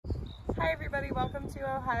Hi everybody, welcome to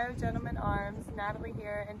Ohio Gentleman Arms. Natalie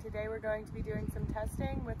here, and today we're going to be doing some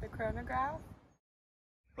testing with the Chronograph.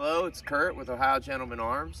 Hello, it's Kurt with Ohio Gentleman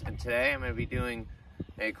Arms, and today I'm going to be doing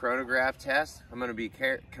a chronograph test. I'm going to be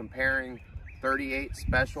comparing 38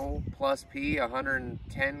 Special Plus P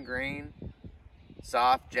 110 grain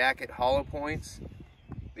soft jacket hollow points.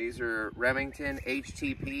 These are Remington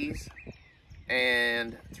HTPs,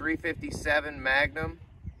 and 357 Magnum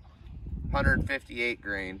 158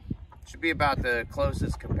 grain. Should be about the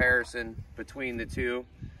closest comparison between the two.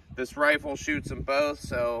 This rifle shoots them both,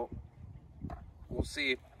 so we'll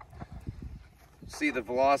see the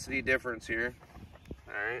velocity difference here.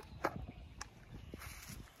 All right.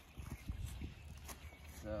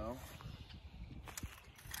 So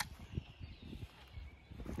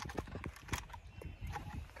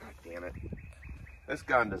God damn it. This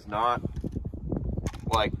gun does not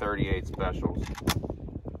like 38 specials.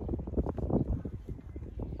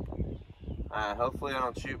 Hopefully I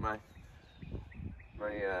don't shoot my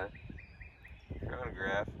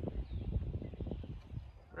chronograph.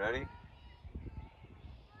 Ready?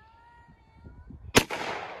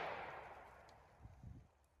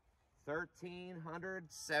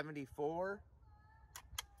 $1,374.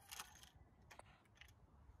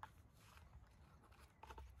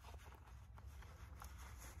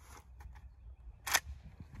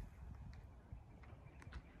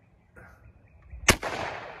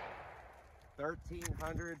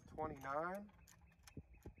 $1,329.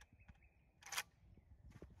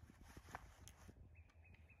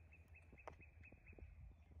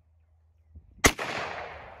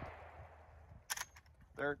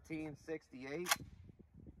 $1,368.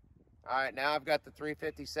 All right, now I've got the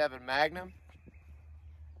 357 Magnum.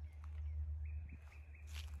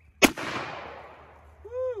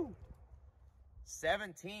 Woo!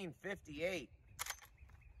 $1,758.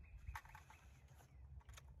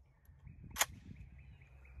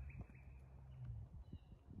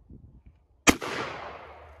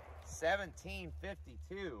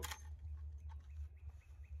 $1,752.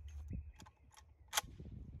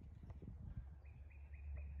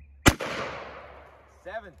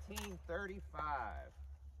 $1,735.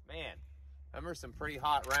 Man, them are some pretty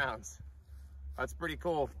hot rounds. That's pretty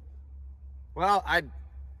cool. Well,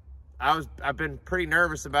 I've been pretty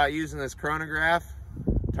nervous about using this chronograph.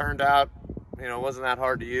 Turned out, it wasn't that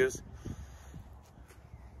hard to use.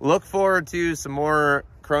 Look forward to some more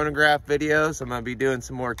chronograph videos. I'm gonna be doing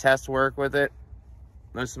some more test work with it.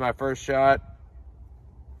 This is my first shot.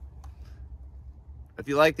 If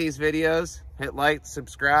you like these videos, hit like,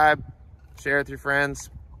 subscribe, share with your friends.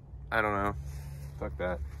 I don't know. Fuck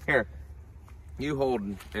that. Here, you hold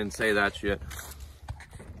and say that shit.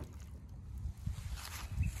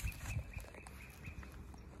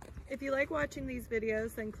 If you like watching these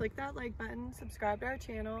videos, then click that like button, subscribe to our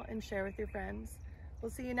channel, and share with your friends. We'll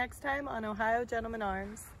see you next time on Ohio Gentleman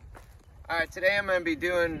Arms. All right, today I'm gonna be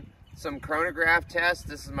doing some chronograph tests.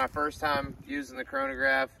 This is my first time using the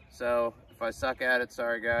chronograph, so if I suck at it,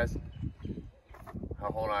 sorry guys.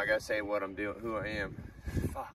 Oh, hold on, I gotta say what I'm doing, who I am. Fuck.